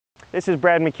This is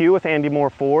Brad McHugh with Andy Mohr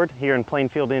Ford here in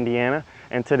Plainfield, Indiana,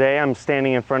 and today I'm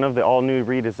standing in front of the all-new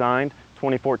redesigned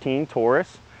 2014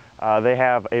 Taurus. They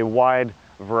have a wide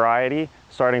variety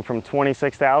starting from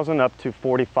 $26,000 up to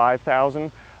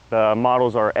 $45,000. The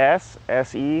models are S,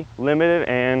 SE, Limited,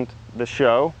 and the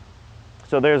Show.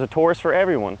 So there's a Taurus for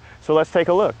everyone. So let's take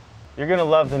a look. You're going to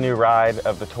love the new ride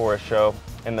of the Taurus Show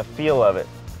and the feel of it.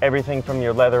 Everything from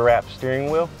your leather-wrapped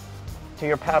steering wheel to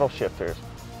your paddle shifters,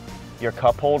 your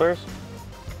cup holders,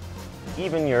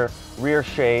 even your rear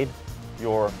shade,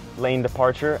 your lane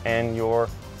departure, and your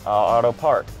auto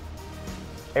park.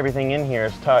 Everything in here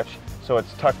is touch, so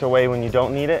it's tucked away when you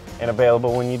don't need it and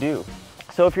available when you do.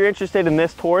 So if you're interested in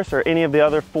this Taurus or any of the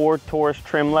other Ford Taurus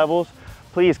trim levels,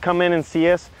 please come in and see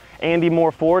us, Andy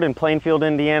Mohr Ford in Plainfield,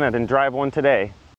 Indiana, and drive one today.